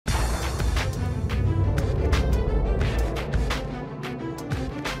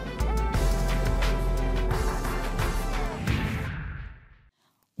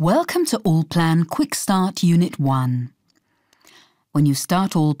Welcome to Allplan Quickstart Unit 1. When you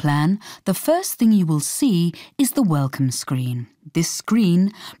start Allplan, the first thing you will see is the Welcome screen. This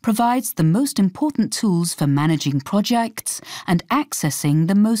screen provides the most important tools for managing projects and accessing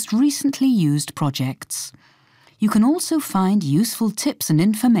the most recently used projects. You can also find useful tips and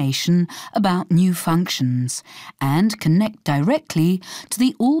information about new functions and connect directly to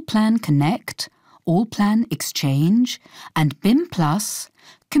the Allplan Connect, Allplan Exchange and BIM Plus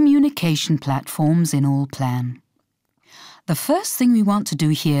communication platforms in Allplan. The first thing we want to do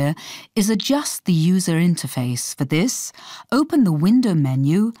here is adjust the user interface. For this, open the Window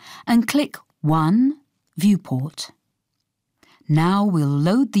menu and click 1 Viewport. Now we'll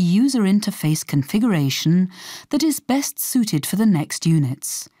load the user interface configuration that is best suited for the next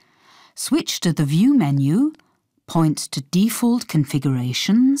units. Switch to the View menu, point to Default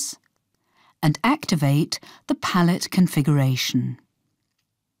Configurations, and activate the palette configuration.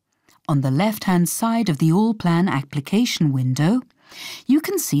 On the left-hand side of the Allplan application window, you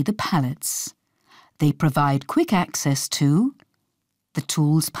can see the palettes. They provide quick access to the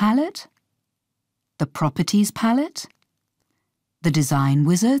Tools palette, the Properties palette, the Design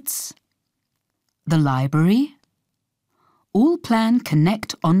Wizards, the Library, Allplan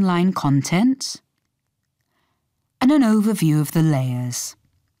Connect online content, and an overview of the layers.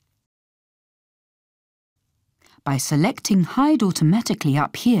 By selecting Hide Automatically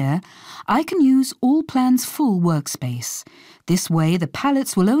up here, I can use Allplan's full workspace. This way the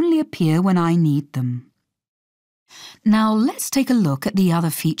palettes will only appear when I need them. Now let's take a look at the other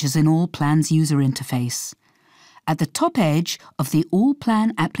features in Allplan's user interface. At the top edge of the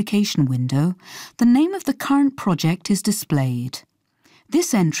Allplan application window, the name of the current project is displayed.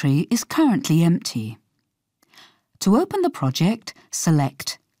 This entry is currently empty. To open the project,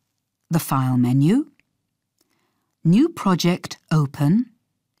 select the File menu, New Project Open,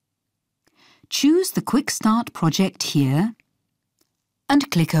 choose the Quickstart project here, and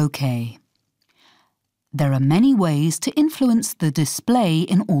click OK. There are many ways to influence the display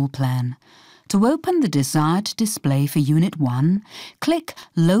in Allplan. To open the desired display for Unit 1, click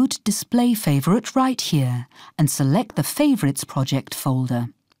Load Display Favorite right here and select the Favorites project folder.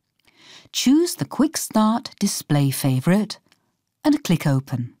 Choose the Quickstart Display Favorite and click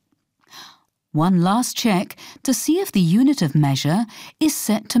Open. One last check to see if the unit of measure is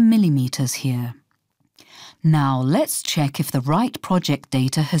set to millimeters here. Now let's check if the right project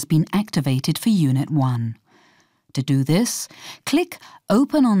data has been activated for Unit 1. To do this, click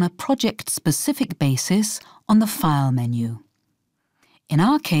Open on a project-specific basis on the File menu. In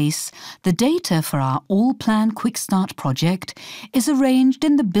our case, the data for our Allplan Quickstart project is arranged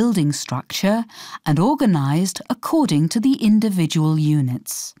in the building structure and organised according to the individual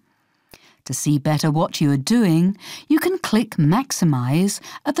units. To see better what you are doing, you can click Maximize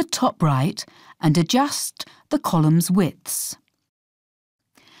at the top right and adjust the column's widths.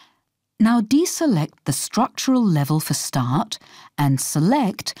 Now deselect the structural level for Start and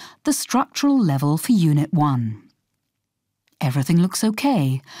select the structural level for Unit 1. Everything looks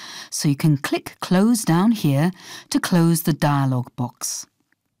OK, so you can click Close down here to close the dialog box.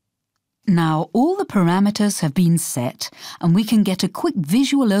 Now all the parameters have been set and we can get a quick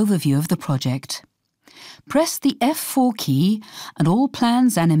visual overview of the project. Press the F4 key and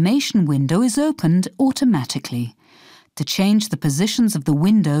Allplan's animation window is opened automatically. To change the positions of the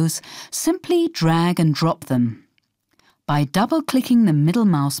windows, simply drag and drop them. By double-clicking the middle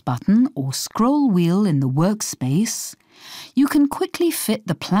mouse button or scroll wheel in the workspace, you can quickly fit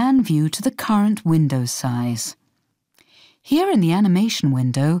the plan view to the current window size. Here in the animation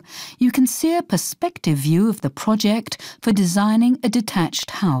window, you can see a perspective view of the project for designing a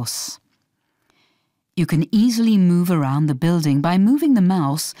detached house. You can easily move around the building by moving the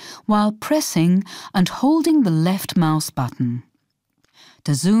mouse while pressing and holding the left mouse button.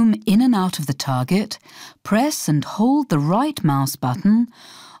 To zoom in and out of the target, press and hold the right mouse button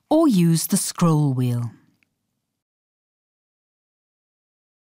or use the scroll wheel.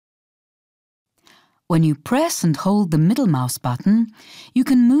 When you press and hold the middle mouse button, you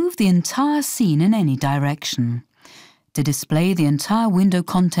can move the entire scene in any direction. To display the entire window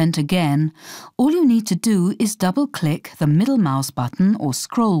content again, all you need to do is double-click the middle mouse button or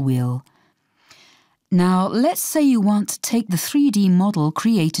scroll wheel. Now, let's say you want to take the 3D model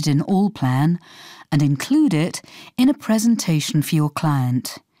created in Allplan and include it in a presentation for your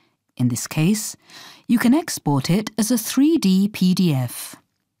client. In this case, you can export it as a 3D PDF.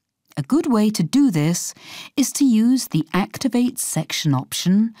 A good way to do this is to use the Activate Section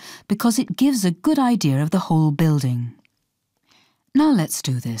option because it gives a good idea of the whole building. Now let's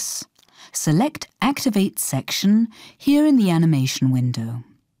do this. Select Activate Section here in the animation window.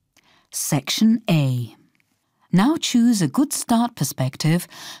 Section A. Now choose a good start perspective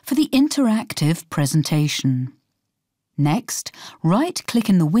for the interactive presentation. Next, right-click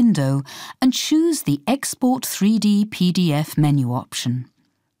in the window and choose the Export 3D PDF menu option.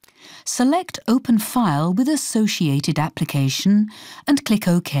 Select Open File with associated application and click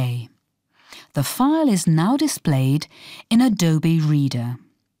OK. The file is now displayed in Adobe Reader.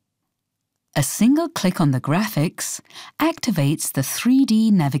 A single click on the graphics activates the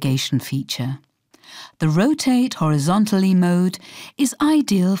 3D navigation feature. The Rotate Horizontally mode is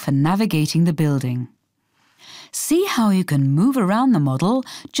ideal for navigating the building. See how you can move around the model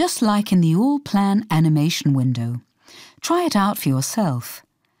just like in the Allplan animation window. Try it out for yourself.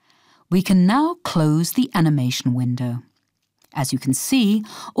 We can now close the animation window. As you can see,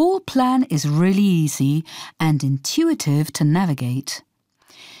 Allplan is really easy and intuitive to navigate.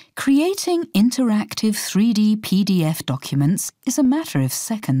 Creating interactive 3D PDF documents is a matter of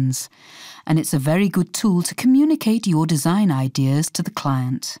seconds, and it's a very good tool to communicate your design ideas to the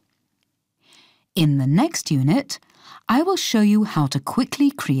client. In the next unit, I will show you how to quickly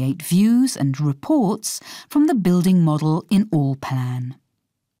create views and reports from the building model in Allplan.